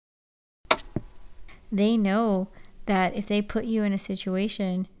they know that if they put you in a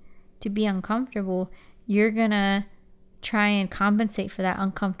situation to be uncomfortable, you're gonna try and compensate for that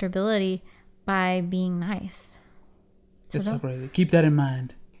uncomfortability by being nice. It's so great. Keep that in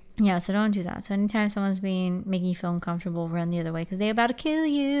mind. Yeah, so don't do that. So anytime someone's making you feel uncomfortable, run the other way because they're about to kill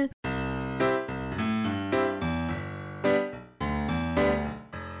you.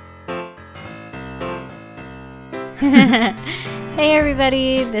 Hey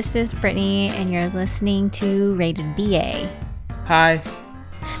everybody, this is Brittany and you're listening to Rated BA. Hi.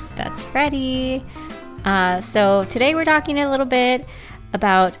 That's Freddie. So today we're talking a little bit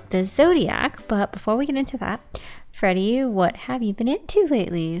about the Zodiac, but before we get into that, Freddie, what have you been into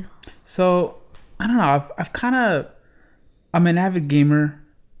lately? So, I don't know, I'm an avid gamer,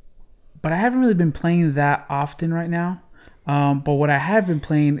 but I haven't really been playing that often right now. But what I have been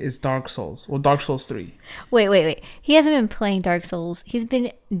playing is Dark Souls. Well, Dark Souls 3. Wait. He hasn't been playing Dark Souls. He's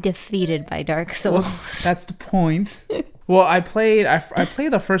been defeated by Dark Souls. Well, that's the point. Well, I played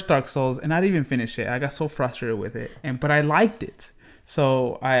the first Dark Souls and I didn't even finish it. I got so frustrated with it, but I liked it.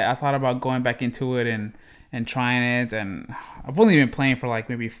 So I thought about going back into it and trying it. And I've only been playing for like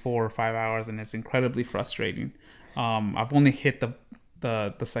maybe 4 or 5 hours, and it's incredibly frustrating. I've only hit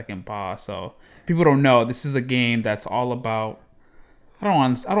the second boss, so people don't know this is a game that's all about, I don't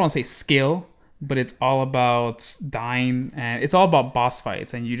want to say skill, but it's all about dying, and it's all about boss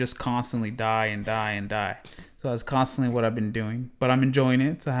fights, and you just constantly die and die and die. So that's constantly what I've been doing, but I'm enjoying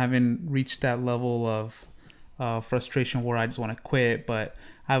it. So I haven't reached that level of frustration where I just want to quit, but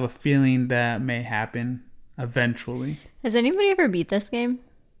I have a feeling that may happen eventually. Has anybody ever beat this game?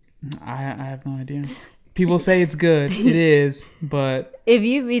 I have no idea. People say it's good. It is, but if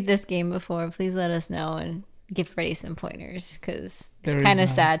you beat this game before, please let us know and give Freddie some pointers, because it's kind of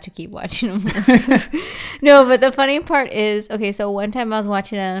sad to keep watching him. No, but the funny part is, okay, so one time I was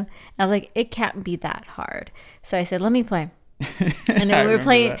watching him, and I was like, it can't be that hard. So I said, let me play. And then we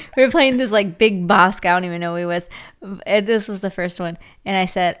were playing this like big boss guy. I don't even know who he was. And this was the first one. And I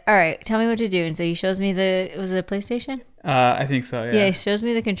said, all right, tell me what to do. And so he shows me was it a PlayStation? I think so, yeah. Yeah, he shows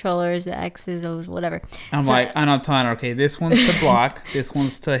me the controllers, the X's, O's, whatever. I'm telling her, okay, this one's to block, this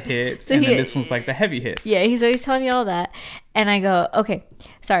one's to hit, and then this one's like the heavy hit. Yeah, he's always telling me all that. And I go, okay,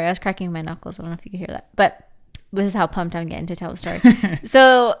 sorry, I was cracking my knuckles. I don't know if you could hear that. But this is how pumped I'm getting to tell the story.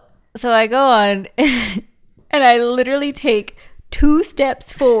 So I go on, and I literally take 2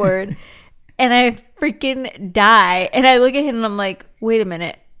 steps forward, and I freaking die. And I look at him, and I'm like, wait a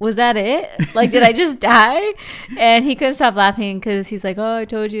minute. Was that it? Like, did I just die? And he couldn't stop laughing because he's like, oh, I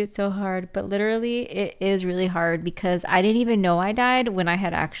told you it's so hard. But literally, it is really hard because I didn't even know I died when I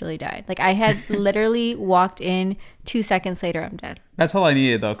had actually died. Like, I had literally walked in, 2 seconds later, I'm dead. That's all I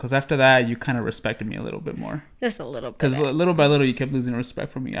needed, though, because after that, you kind of respected me a little bit more. Just a little bit. Because little by little, you kept losing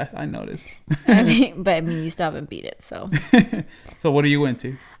respect for me. I noticed. I mean, you still haven't beat it, so. So what are you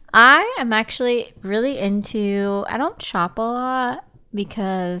into? I am actually really into, I don't shop a lot,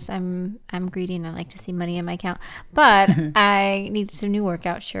 because I'm greedy and I like to see money in my account. But I needed some new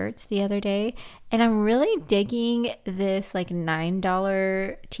workout shirts the other day, and I'm really digging this like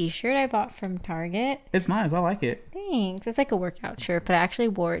 $9 t-shirt I bought from Target. It's nice. I like it. Thanks. It's like a workout shirt, but I actually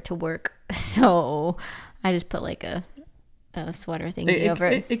wore it to work, so I just put like a sweater thingy over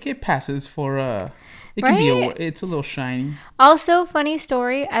it. It passes for it can be it's a little shiny. Also, funny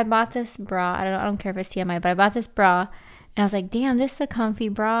story, I bought this bra. I don't care if it's TMI, but I bought this bra. And I was like, damn, this is a comfy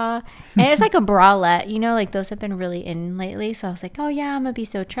bra. And it's like a bralette, like those have been really in lately. So I was like, oh yeah, I'm going to be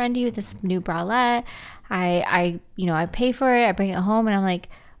so trendy with this new bralette. I pay for it. I bring it home and I'm like,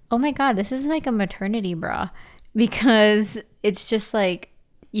 oh my God, this is like a maternity bra, because it's just like,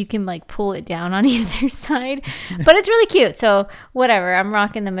 you can like pull it down on either side, but it's really cute. So whatever, I'm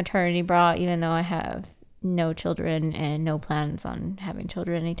rocking the maternity bra, even though I have no children and no plans on having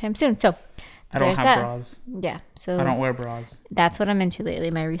children anytime soon. So I don't have bras. Yeah, so I don't wear bras. That's what I'm into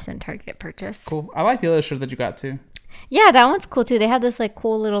lately, my recent Target purchase. Cool. I like the other shirt that you got too. Yeah, that one's cool too. They have this like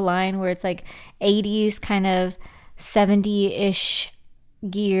cool little line where it's like 80s kind of 70-ish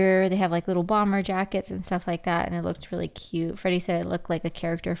gear. They have like little bomber jackets and stuff like that, and it looked really cute. Freddie said it looked like a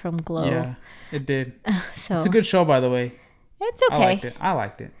character from Glow. Yeah, it did. So it's a good show, by the way. It's okay. I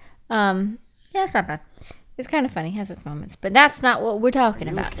liked it. Yeah, it's not bad. It's kind of funny, has its moments, but that's not what we're talking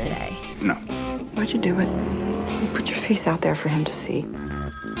about today. No. Why'd you do it? You put your face out there for him to see.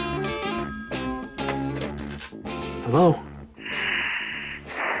 Hello?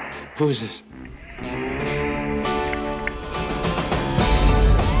 Who is this?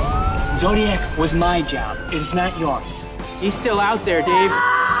 Zodiac was my job. It's not yours. He's still out there, Dave.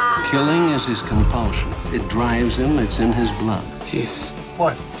 Killing is his compulsion. It drives him. It's in his blood. Jeez.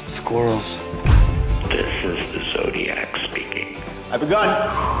 What? Squirrels. This is the Zodiac speaking. I've begun.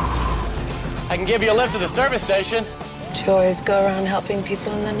 I can give you a lift to the service station. Do you always go around helping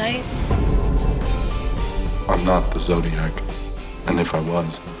people in the night? I'm not the Zodiac. And if I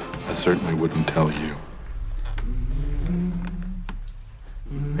was, I certainly wouldn't tell you.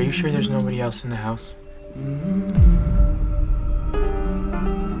 Are you sure there's nobody else in the house?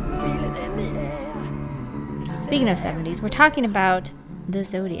 Speaking of 70s, we're talking about the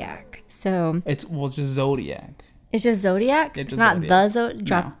Zodiac. So It's just Zodiac. it's just Zodiac. Yeah, It's just not Zodiac. the Zodiac.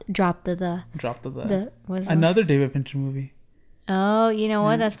 Drop the Drop the. what is that? Another David Fincher movie. Oh, you know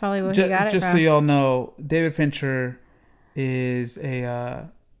what? That's probably where he got it Just from. so y'all know, David Fincher is a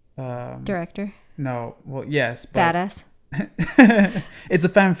Director. no, well, yes, but Badass. it's a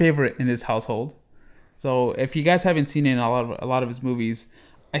fan favorite in his household. So if you guys haven't seen it in a lot of his movies,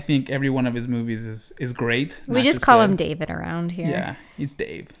 I think every one of his movies is great. We not just call good. him David around here. Yeah, he's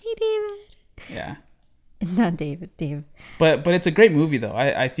Dave. Hey, David. Yeah, Not David. Dave. but it's a great movie though.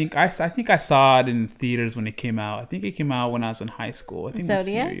 I think I saw it in theaters when it came out. I think it came out when I was in high school. I think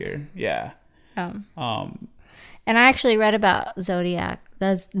Zodiac? my senior year. Yeah. And I actually read about Zodiac,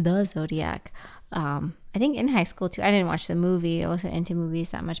 the Zodiac. I think in high school too. I didn't watch the movie. I wasn't into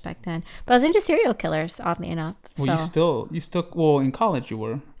movies that much back then, but I was into serial killers. Oddly enough. Well, So you still well in college you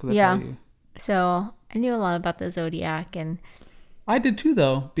were. 'Cause that's Yeah. how you- so I knew a lot about the Zodiac, and I did too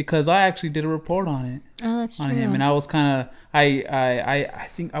though, because I actually did a report on it. oh, that's On true. him, and I was kind of I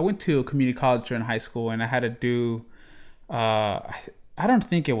think I went to a community college in high school, and I had to do I don't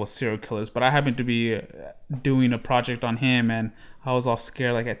think it was serial killers, but I happened to be doing a project on him, and I was all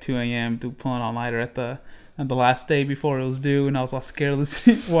scared like at 2 a.m. pulling all nighter at the last day before it was due, and I was all scared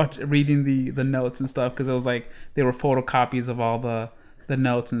reading the notes and stuff, because it was like they were photocopies of all the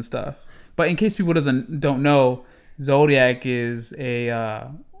notes and stuff. But in case people don't know, Zodiac was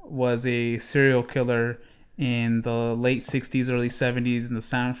a serial killer in the late 60s, early 70s in the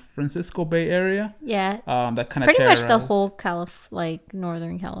San Francisco Bay Area. Yeah. That kind of Pretty much the whole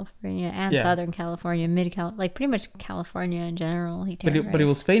Northern California and Yeah. Southern California, like pretty much California in general. He But it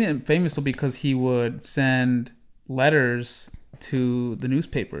was famous because he would send letters to the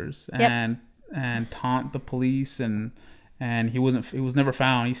newspapers and taunt the police, and he was never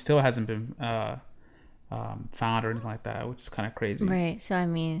found. He still hasn't been found or anything like that, which is kind of crazy. Right. So I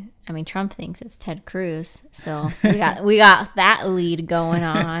mean, Trump thinks it's Ted Cruz. So we got that lead going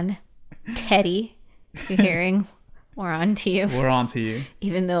on. Teddy, if you're hearing, we're on to you. We're on to you.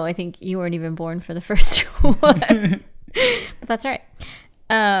 Even though I think you weren't even born for the first one. But that's all right.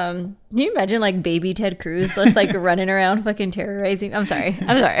 Can you imagine like baby Ted Cruz just like running around fucking terrorizing? I'm sorry.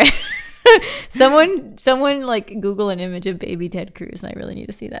 Someone like Google an image of baby Ted Cruz, and I really need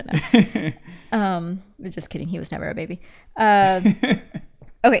to see that now. Just kidding. He was never a baby.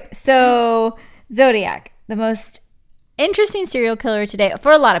 Okay, so Zodiac, the most interesting serial killer today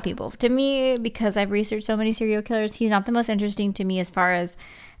for a lot of people. To me, because I've researched so many serial killers, he's not the most interesting to me as far as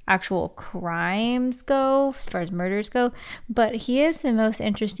actual crimes go, as far as murders go, but he is the most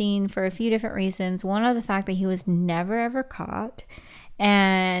interesting for a few different reasons. One of the fact that he was never ever caught,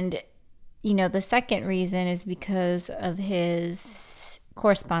 and the second reason is because of his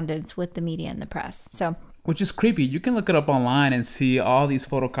correspondence with the media and the press. So, which is creepy. You can look it up online and see all these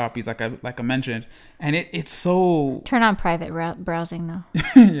photocopies, like I mentioned, and it's so. Turn on private browsing though.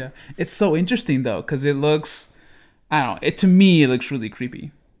 Yeah, it's so interesting though, because it looks, I don't know. To me, it looks really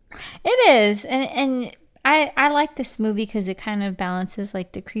creepy. It is, and I like this movie because it kind of balances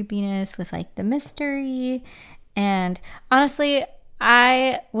like the creepiness with like the mystery, and honestly,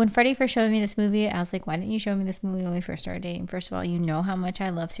 when Freddie first showed me this movie, I was like, why didn't you show me this movie when we first started dating? First of all, you know how much I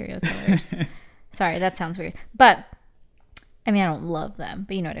love serial killers. Sorry, that sounds weird. But, I don't love them,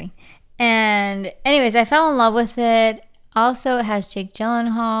 but you know what I mean. And anyways, I fell in love with it. Also, it has Jake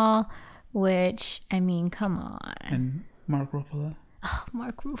Gyllenhaal, which, come on. And Mark Ruffalo. Oh,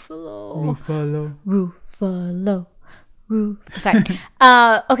 Mark Ruffalo. Sorry.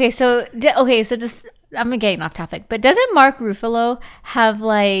 Okay, so just I'm getting off topic, but doesn't Mark Ruffalo have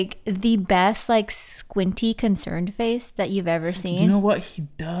like the best like squinty concerned face that you've ever seen? You know what he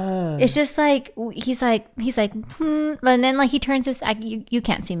does? It's just like he's like and then like he turns his you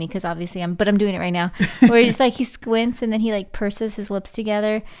can't see me because obviously I'm doing it right now. Where he's just like he squints and then he like purses his lips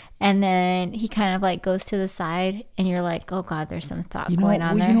together and then he kind of like goes to the side and you're like, oh god, there's some thought going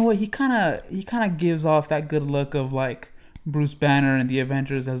on there. You know what? He kind of gives off that good look of like Bruce Banner in the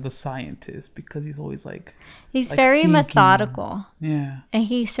Avengers as the scientist, because he's always like he's very thinking. Methodical. Yeah, and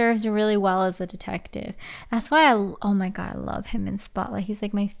he serves really well as a detective. That's why oh my god, I love him in Spotlight. He's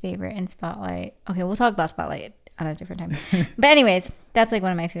like my favorite in Spotlight. Okay, we'll talk about Spotlight at a different time. But anyways, that's like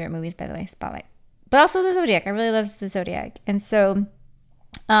one of my favorite movies, by the way, Spotlight. but also the Zodiac. I really love the Zodiac. And so,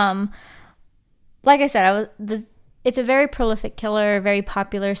 like I said, it's a very prolific killer, very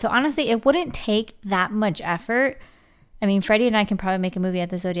popular. So honestly, it wouldn't take that much effort. I mean, Freddie and I can probably make a movie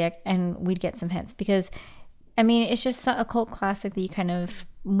at the Zodiac and we'd get some hits because, I mean, it's just a cult classic that you kind of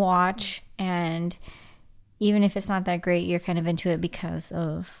watch, and even if it's not that great, you're kind of into it because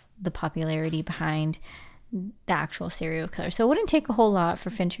of the popularity behind the actual serial killer. So it wouldn't take a whole lot for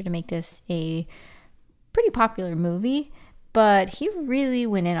Fincher to make this a pretty popular movie, but he really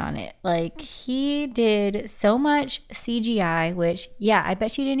went in on it. Like, he did so much CGI, which, yeah, I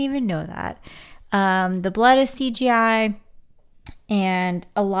bet you didn't even know that. The blood is CGI, and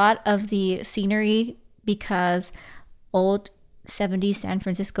a lot of the scenery, because old 70s San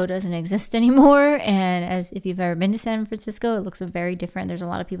Francisco doesn't exist anymore, and as if you've ever been to San Francisco, it looks very different. There's a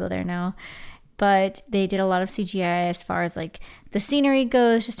lot of people there now, but they did a lot of CGI as far as like the scenery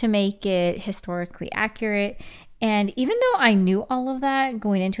goes, just to make it historically accurate. And even though I knew all of that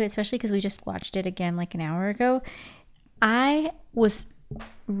going into it, especially because we just watched it again like an hour ago, I was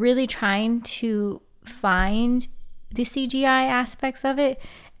really trying to find the CGI aspects of it,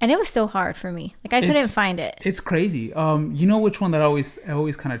 and it was so hard for me. Like, I couldn't find it. It's crazy. You know which one that always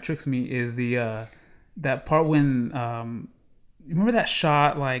kind of tricks me is the that part when you remember that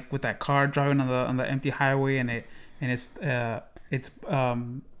shot, like with that car driving on the empty highway, and it's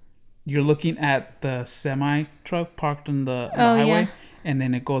you're looking at the semi truck parked on the highway, yeah. And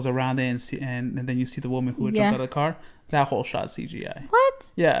then it goes around it and then you see the woman who jumped out of the car. That whole shot CGI.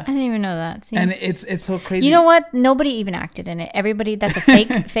 What? Yeah. I didn't even know that. See? And it's so crazy. You know what? Nobody even acted in it. Everybody, that's a fake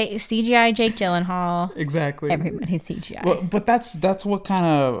CGI Jake Gyllenhaal. Exactly. Everybody's CGI. But that's what kind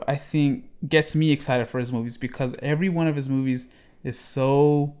of, I think, gets me excited for his movies, because every one of his movies is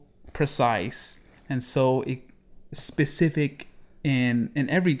so precise and so specific in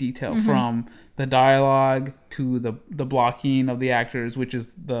every detail, from the dialogue to the blocking of the actors, which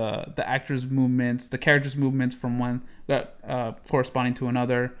is the actors' movements, the characters' movements from one corresponding to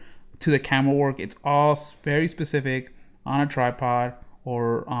another, to the camera work. It's all very specific on a tripod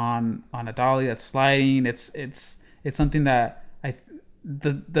or on a dolly that's sliding. It's something that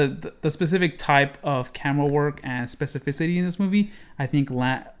the specific type of camera work and specificity in this movie, I think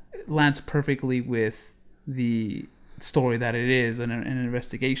lands perfectly with the story that it is, an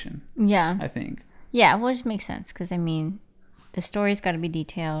investigation. Yeah, I think. Yeah, well, it just makes sense, because I mean, the story's got to be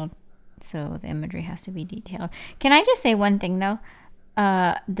detailed, so the imagery has to be detailed. Can I just say one thing though?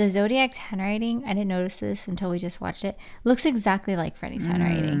 The Zodiac's handwriting, I didn't notice this until we just watched it, looks exactly like Freddy's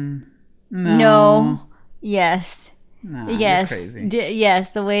handwriting. No. Yes. No, yes. You're crazy.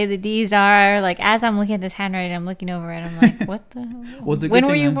 Yes, the way the D's are, like, as I'm looking at this handwriting, I'm looking over it, I'm like, what the hell? When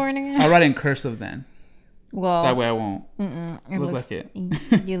were you born again? I'll write in cursive then. Well, that way I won't look like it.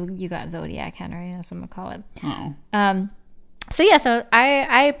 You got Zodiac handwriting, that's what I'm gonna call it. Oh. So yeah, so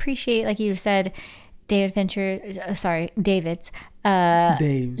I appreciate, like you said, David Fincher. Dave. God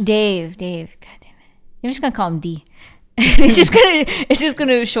damn it! I'm just gonna call him D. it's just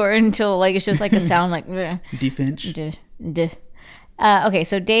gonna shorten until, like, it's just like a sound like D Finch. Okay,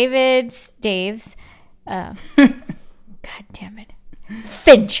 so Dave's. God damn it,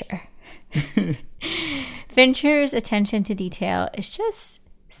 Fincher. Fincher's attention to detail is just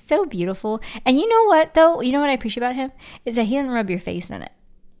so beautiful. And you know what, though? You know what I appreciate about him? Is that he doesn't rub your face in it.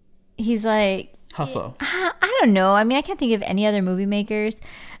 He's like... How so? I don't know. I mean, I can't think of any other movie makers.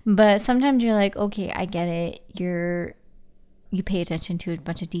 But sometimes you're like, okay, I get it. You pay attention to a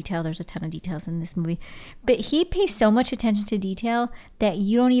bunch of detail. There's a ton of details in this movie. But he pays so much attention to detail that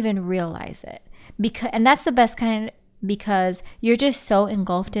you don't even realize it. And that's the best kind, because you're just so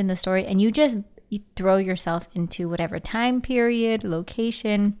engulfed in the story, and you throw yourself into whatever time period,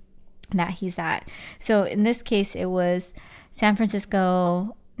 location that he's at. So in this case, it was San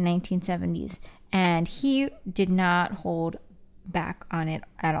Francisco, 1970s, and he did not hold back on it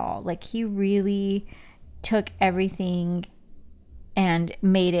at all. Like, he really took everything and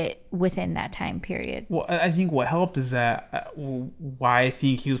made it within that time period. Well, I think what helped is that why I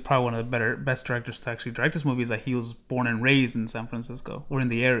think he was probably one of the best directors to actually direct this movie is that he was born and raised in San Francisco, or in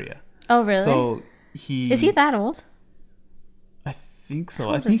the area. Oh, really? So is he that old? I think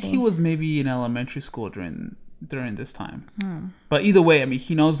so. I think he was maybe in elementary school during this time. But either way, I mean,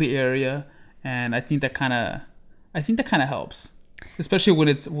 he knows the area, and I think that kind of helps, especially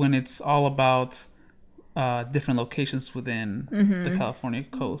when it's all about different locations within the California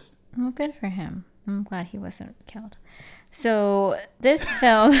coast. Well, good for him. I'm glad he wasn't killed. So this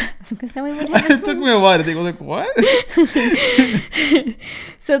film, because then we would have. It took me a while to think. I was like, what?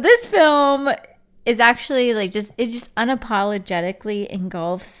 So this film is actually like it just unapologetically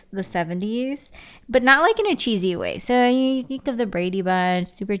engulfs the 70s, but not like in a cheesy way. So you think of the Brady Bunch,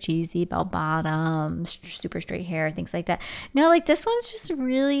 super cheesy, bell bottoms, super straight hair, things like that. No, like this one's just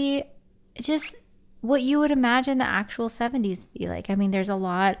really just what you would imagine the actual 70s to be like. I mean, there's a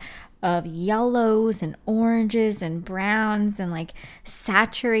lot of yellows and oranges and browns and like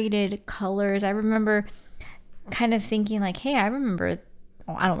saturated colors. I remember kind of thinking like, hey, I remember,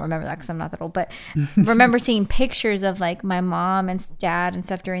 well, I don't remember that because I'm not that old, but remember seeing pictures of like my mom and dad and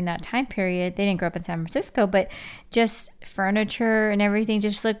stuff during that time period. They didn't grow up in San Francisco, but just furniture and everything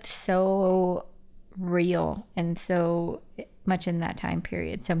just looked so real and so much in that time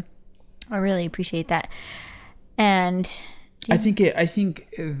period. So I really appreciate that. And I think it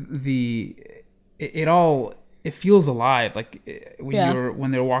feels alive, like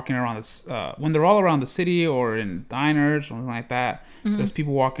when they're walking around this, when they're all around the city or in diners or something like that. There's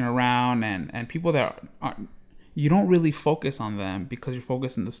people walking around and people that aren't, you don't really focus on them because you're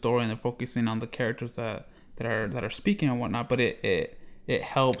focusing the story and they're focusing on the characters that are speaking and whatnot. But it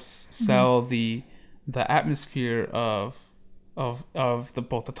helps sell the atmosphere of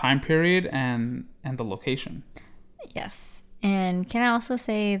both the time period and the location. Yes. And can I also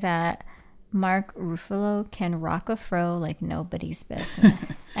say that Mark Ruffalo can rock a fro like nobody's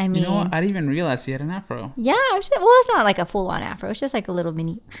business. I mean, you know what? I didn't even realize he had an afro. Yeah, it's not like a full-on afro. It's just like a little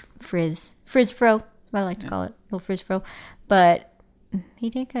mini frizz fro. That's what I like to call it, little frizz fro. But he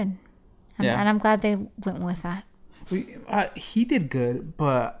did good, and I'm glad they went with that. He did good,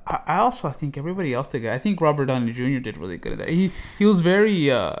 but I also think everybody else did good. I think Robert Downey Jr. did really good at that. He was very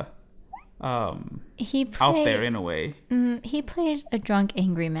he played, out there in a way. He played a drunk,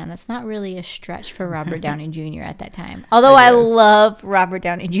 angry man. That's not really a stretch for Robert Downey Jr. at that time. Although I love Robert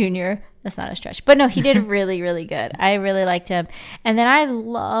Downey Jr., that's not a stretch. But no, he did really, really good. I really liked him. And then I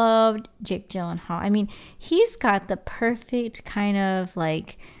loved Jake Gyllenhaal. I mean, he's got the perfect kind of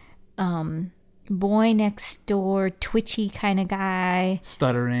like boy next door, twitchy kind of guy.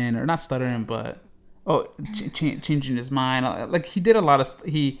 Stuttering, or not stuttering, but changing his mind. Like he did a lot of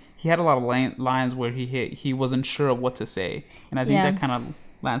he had a lot of lines where he wasn't sure of what to say, and I think that kind of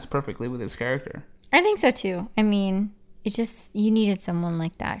lands perfectly with his character. I think so too. I mean, it just, you needed someone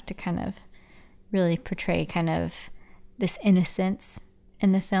like that to kind of really portray kind of this innocence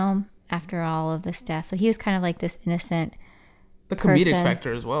in the film after all of this death. So he was kind of like this innocent the comedic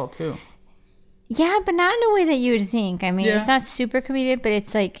factor as well too. Yeah, but not in a way that you would think. I mean, it's not super comedic, but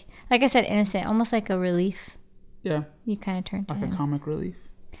it's like I said, innocent, almost like a relief. Yeah. You kind of turn to like him. A comic relief.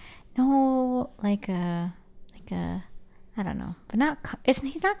 No, like a I don't know, but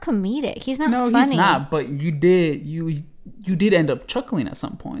he's not comedic. He's not funny. No, he's not. But you did end up chuckling at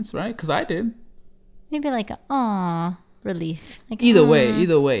some points, right? Because I did. Maybe like a aw relief. Like either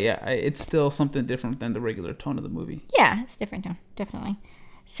way, yeah, it's still something different than the regular tone of the movie. Yeah, it's different tone, definitely.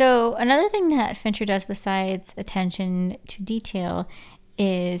 So another thing that Fincher does besides attention to detail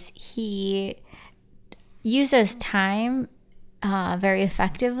is he uses time very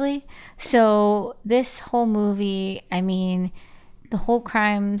effectively. So this whole movie, I mean, the whole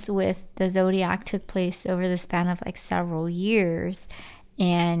crimes with the Zodiac took place over the span of like several years,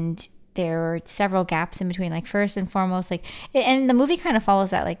 and there were several gaps in between. Like first and foremost, like, and the movie kind of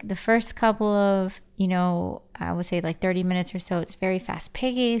follows that. Like the first couple of, I would say like 30 minutes or so, it's very fast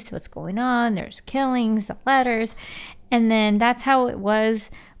paced. What's going on? There's killings, letters, and then that's how it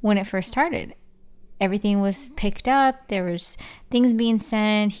was when it first started. Everything was picked up. There was things being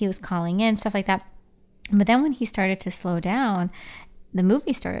sent. He was calling in, stuff like that. But then when he started to slow down, the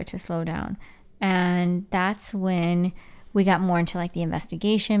movie started to slow down. And that's when we got more into like the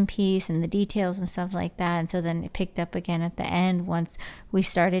investigation piece and the details and stuff like that. And so then it picked up again at the end once we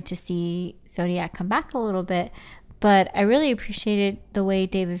started to see Zodiac come back a little bit. But I really appreciated the way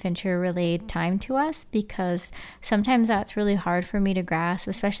David Fincher relayed time to us, because sometimes that's really hard for me to grasp,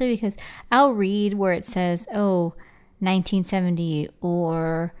 especially because I'll read where it says, 1970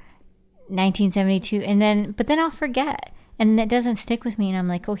 or 1972, but then I'll forget. And it doesn't stick with me, and I'm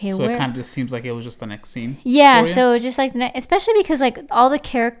like, okay, so it kind of just seems like it was just the next scene. Yeah, so just like, especially because like all the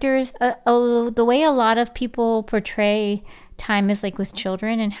characters, the way a lot of people portray time is like with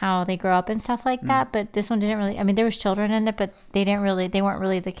children and how they grow up and stuff like that. But this one didn't really. I mean, there was children in there, but they weren't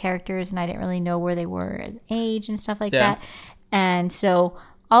really the characters, and I didn't really know where they were in age and stuff like that. And so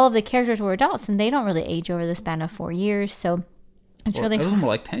all of the characters were adults, and they don't really age over the span of 4 years. So it's really. It was more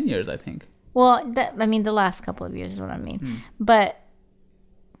like 10 years, I think. Well, the last couple of years is what I mean. But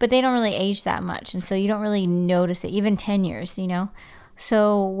they don't really age that much. And so you don't really notice it, even 10 years,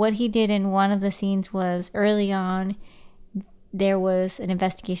 So what he did in one of the scenes was early on, there was an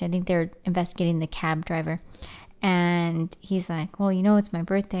investigation. I think they're investigating the cab driver. And he's like, well, it's my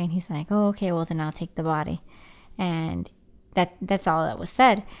birthday. And he's like, oh, okay, well, then I'll take the body. And that's all that was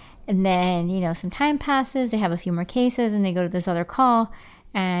said. And then, some time passes. They have a few more cases, and they go to this other call.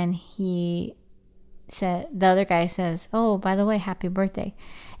 And the other guy says, oh, by the way, happy birthday.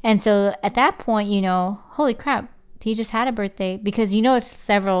 And so at that point, holy crap, he just had a birthday. Because, it's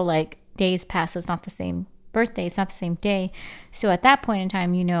several, days past, so it's not the same birthday. It's not the same day. So at that point in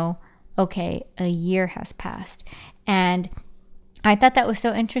time, okay, a year has passed. And I thought that was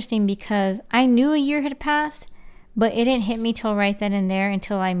so interesting because I knew a year had passed, but it didn't hit me till right then and there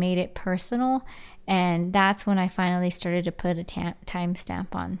until I made it personal. And that's when I finally started to put a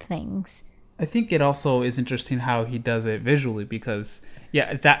timestamp on things. I think it also is interesting how he does it visually because,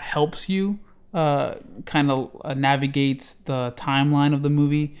 that helps you kind of navigate the timeline of the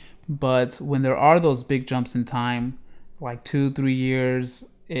movie. But when there are those big jumps in time, like 2-3 years,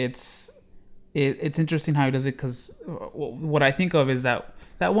 it's interesting how he does it because what I think of is that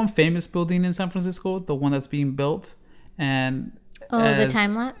one famous building in San Francisco, the one that's being built, and the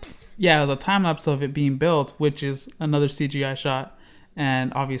time lapse. Yeah, the time lapse of it being built, which is another CGI shot,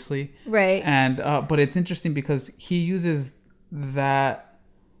 and obviously right. And but it's interesting because he uses that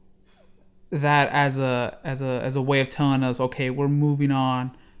as a way of telling us, okay, we're moving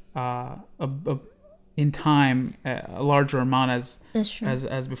on in time a larger amount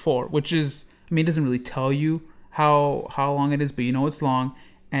as before, which is, it doesn't really tell you how long it is, but it's long,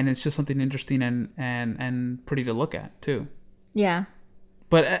 and it's just something interesting and pretty to look at too. Yeah.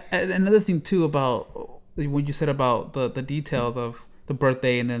 But another thing too about what you said about the details of the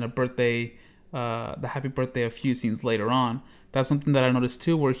birthday and then the happy birthday a few scenes later on, that's something that I noticed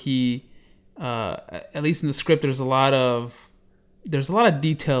too, where he at least in the script there's a lot of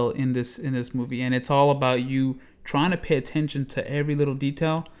detail in this movie, and it's all about you trying to pay attention to every little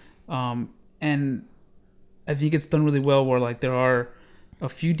detail, and I think it's done really well where there are a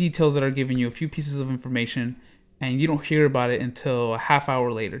few details that are giving you a few pieces of information and you don't hear about it until a half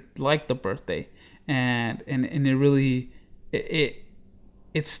hour later, like the birthday, and it really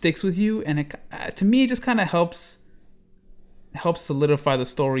it sticks with you, and it to me it just kind of helps solidify the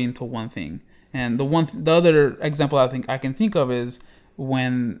story into one thing. And the other example I think I can think of is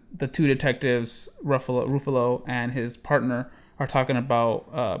when the two detectives, Ruffalo and his partner, are talking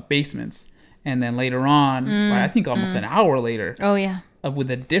about basements, and then later on, I think almost an hour later,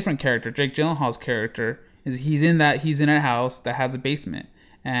 with a different character, Jake Gyllenhaal's character, he's in a house that has a basement,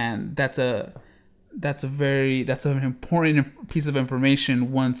 and that's an important piece of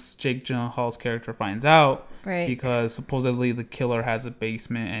information once Jake Gyllenhaal's character finds out. Right. Because supposedly the killer has a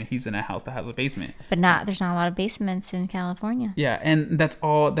basement and he's in a house that has a basement. But there's not a lot of basements in California. Yeah, and that's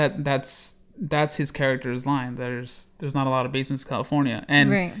all that's his character's line. There's not a lot of basements in California. And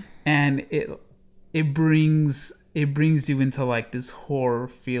right. And it brings you into this horror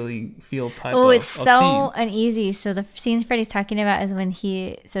feel type of it's so scene. Uneasy. So the scene Freddie's talking about is when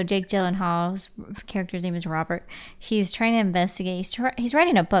Jake Gyllenhaal's character's name is Robert. He's trying to investigate. He's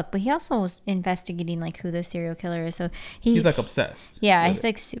writing a book, but he also was investigating who the serial killer is. So he's obsessed. Yeah,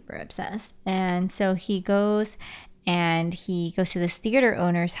 he's super obsessed. And so he goes to this theater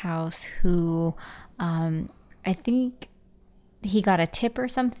owner's house who I think he got a tip or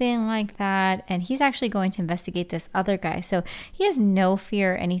something like that, and he's actually going to investigate this other guy. So he has no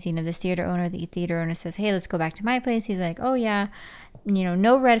fear or anything of this theater owner. The theater owner says, hey, let's go back to my place. He's like, oh yeah,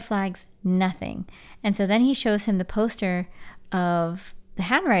 no red flags, nothing. And so then he shows him the poster of the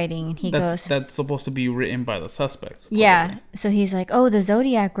handwriting, and that's supposed to be written by the suspects. Yeah. So he's like, oh, the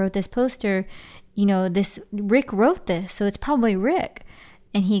Zodiac wrote this poster, this Rick wrote this, so it's probably Rick.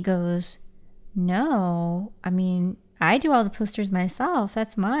 And he goes, no, I do all the posters myself.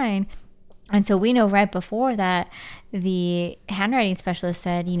 That's mine. And so we know right before that, the handwriting specialist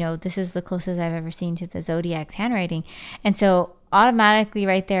said, this is the closest I've ever seen to the Zodiac's handwriting. And so automatically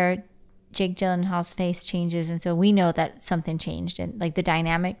right there, Jake Gyllenhaal's face changes. And so we know that something changed, and the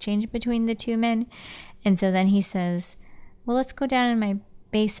dynamic changed between the two men. And so then he says, well, let's go down in my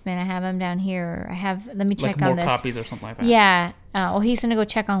basement. I have them down here. Let me check on this. More copies or something like that. Yeah. He's going to go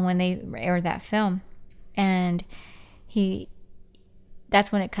check on when they aired that film. And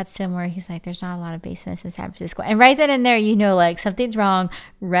that's when it cuts to him where he's like, there's not a lot of basements in San Francisco. And right then and there, something's wrong.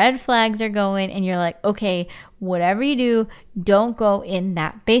 Red flags are going, and you're like, okay, whatever you do, don't go in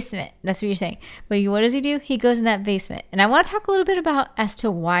that basement. That's what you're saying. But what does he do? He goes in that basement. And I want to talk a little bit as to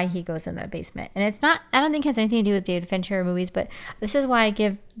why he goes in that basement. And I don't think it has anything to do with David Fincher movies, but this is why I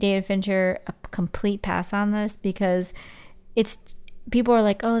give David Fincher a complete pass on this, because people are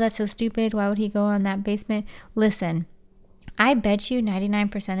like, oh, that's so stupid. Why would he go in that basement? Listen. I bet you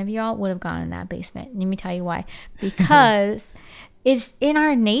 99% of y'all would have gone in that basement. Let me tell you why. Because it's in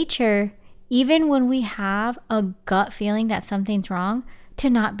our nature, even when we have a gut feeling that something's wrong, to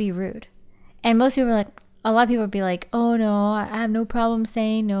not be rude. And most people are like, a lot of people would be like, oh no, I have no problem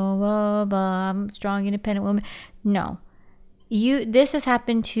saying no, blah, blah, I'm a strong, independent woman. No. This has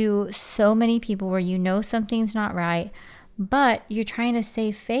happened to so many people where you know something's not right, but you're trying to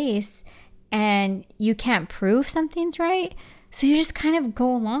save face and you can't prove something's right. So you just kind of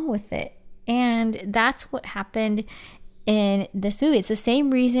go along with it. And that's what happened in this movie. It's the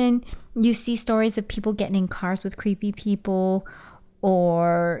same reason you see stories of people getting in cars with creepy people,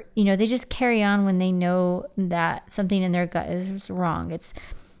 or, you know, they just carry on when they know that something in their gut is wrong.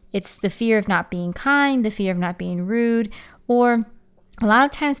 It's the fear of not being kind, the fear of not being rude, or a lot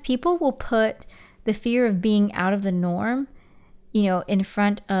of times people will put the fear of being out of the norm, you know, in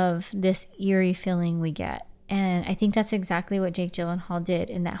front of this eerie feeling we get. And I think that's exactly what Jake Gyllenhaal did.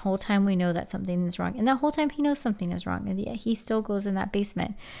 And that whole time we know that something is wrong. And that whole time he knows something is wrong. And yet he still goes in that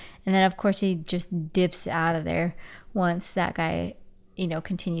basement. And then, of course, he just dips out of there once that guy, you know,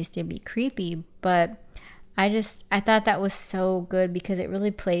 continues to be creepy. But I thought that was so good because it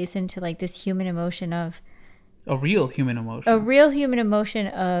really plays into like this human emotion of... A real human emotion. A real human emotion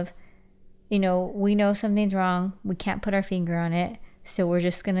of, you know, we know something's wrong. We can't put our finger on it. So we're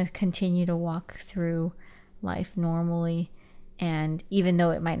just going to continue to walk through life normally, and even though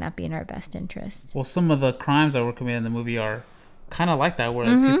it might not be in our best interest. Well, some of the crimes that were committed in the movie are kind of like that, where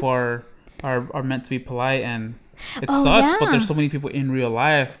people are meant to be polite, and it sucks, but there's so many people in real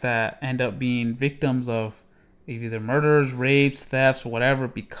life that end up being victims of either murders, rapes, thefts, or whatever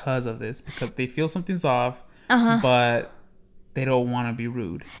because of this, because they feel something's off, but they don't want to be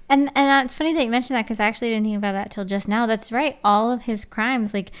rude. And it's funny that you mentioned that, because I actually didn't think about that till just now. That's right. All of his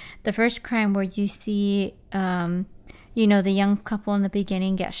crimes, like the first crime where you see, you know, the young couple in the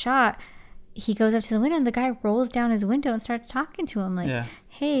beginning get shot, he goes up to the window and the guy rolls down his window and starts talking to him like,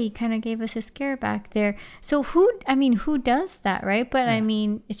 hey, you kind of gave us a scare back there. So who does that, right? But I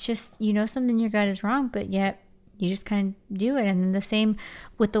mean, it's just, you know, something in your gut is wrong, but yet you just kind of do it. And then the same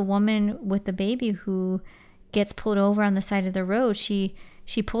with the woman with the baby who gets pulled over on the side of the road. She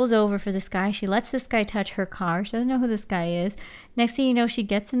pulls over for this guy. She lets this guy touch her car. She doesn't know who this guy is. Next thing you know, she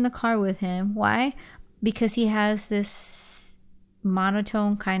gets in the car with him. Why? Because he has this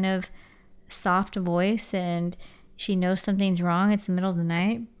monotone kind of soft voice, and she knows something's wrong. It's the middle of the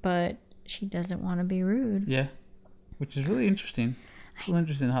night, but she doesn't want to be rude. Yeah, which is really interesting. It's really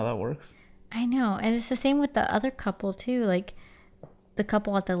interesting how that works. I know. And it's the same with the other couple too, like the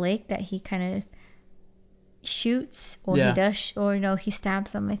couple at the lake that he kind of shoots, or he does, or no, he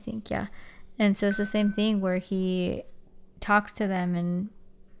stabs them, I think. And so it's the same thing where he talks to them and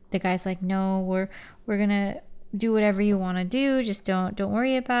the guy's like, no, we're gonna do whatever you want to do, just don't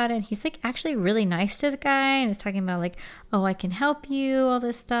worry about it. And he's like actually really nice to the guy and is talking about like, oh, I can help you, all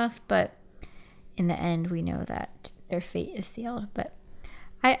this stuff, but in the end we know that their fate is sealed. But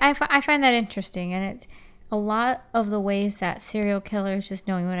I find that interesting, and it's a lot of the ways that serial killers, just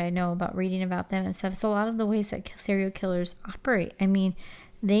knowing what I know about reading about them and stuff, it's a lot of the ways that serial killers operate. I mean,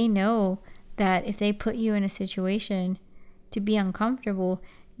 they know that if they put you in a situation to be uncomfortable,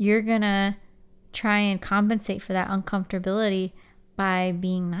 you're gonna try and compensate for that uncomfortability by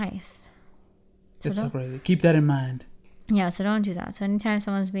being nice. It's so crazy. Keep that in mind. Yeah, so don't do that. So anytime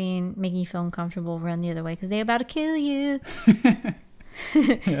someone's making you feel uncomfortable, run the other way, because they're about to kill you.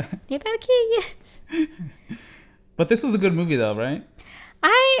 They're about to kill you. But this was a good movie though, right?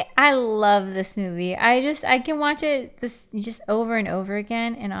 I love this movie. I can watch it just over and over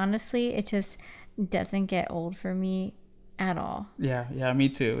again, and honestly, it just doesn't get old for me at all. Yeah, me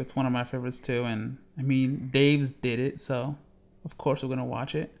too. It's one of my favorites too, and I mean, Dave's did it, so of course we're gonna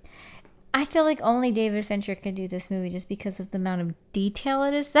watch it. I feel like only David Fincher could do this movie just because of the amount of detail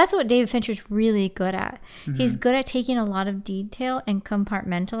it is. That's what David Fincher's really good at. Mm-hmm. He's good at taking a lot of detail and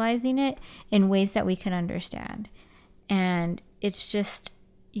compartmentalizing it in ways that we can understand. And it's just...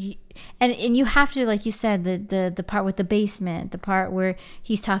 And you have to, like you said, the part with the basement, the part where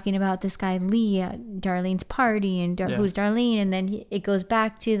he's talking about this guy Lee at Darlene's party, and who's Darlene, and then it goes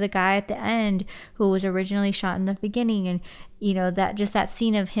back to the guy at the end who was originally shot in the beginning, and you know, that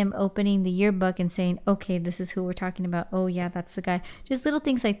scene of him opening the yearbook and saying, okay, this is who we're talking about, oh yeah, that's the guy. Just little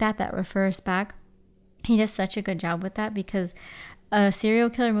things like that refer us back. He does such a good job with that, because a serial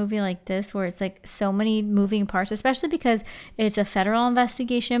killer movie like this, where it's like so many moving parts, especially because it's a federal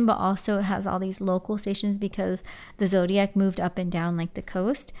investigation, but also it has all these local stations because the Zodiac moved up and down like the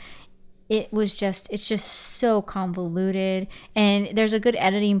coast. it's just so convoluted. And there's a good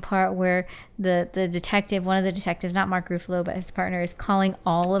editing part where the detective, one of the detectives, not Mark Ruffalo, but his partner, is calling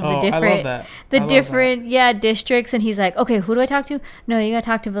all of the different districts, and he's like, okay, who do I talk to? No, you gotta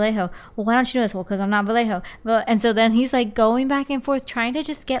talk to Vallejo. Well, why don't you know this? Well, because I'm not Vallejo. Well, and so then he's like going back and forth trying to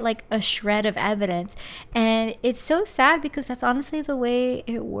just get like a shred of evidence. And it's so sad because that's honestly the way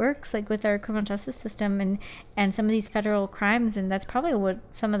it works, like with our criminal justice system and some of these federal crimes. And that's probably what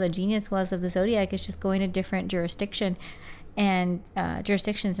some of the genius was of the Zodiac, is just going to different jurisdictions and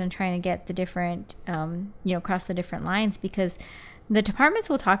trying to get the different cross the different lines, because the departments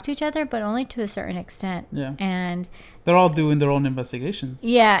will talk to each other, but only to a certain extent. Yeah. And they're all doing their own investigations.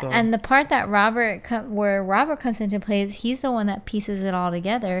 Yeah. So. And the part that Robert comes into play is he's the one that pieces it all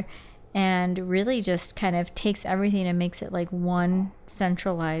together and really just kind of takes everything and makes it like one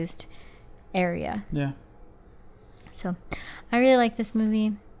centralized area. Yeah. So I really like this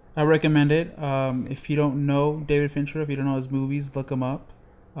movie. I recommend it. If you don't know David Fincher, if you don't know his movies, look him up.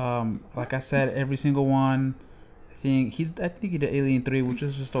 Like I said, every single one, I think he did Alien 3, which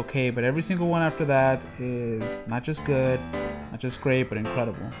is just okay, but every single one after that is not just good, not just great, but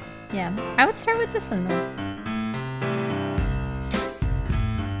incredible. Yeah, I would start with this one though.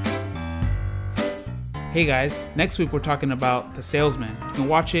 Hey guys, next week we're talking about The Salesman. You can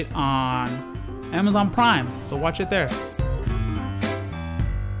watch it on Amazon Prime, so watch it there.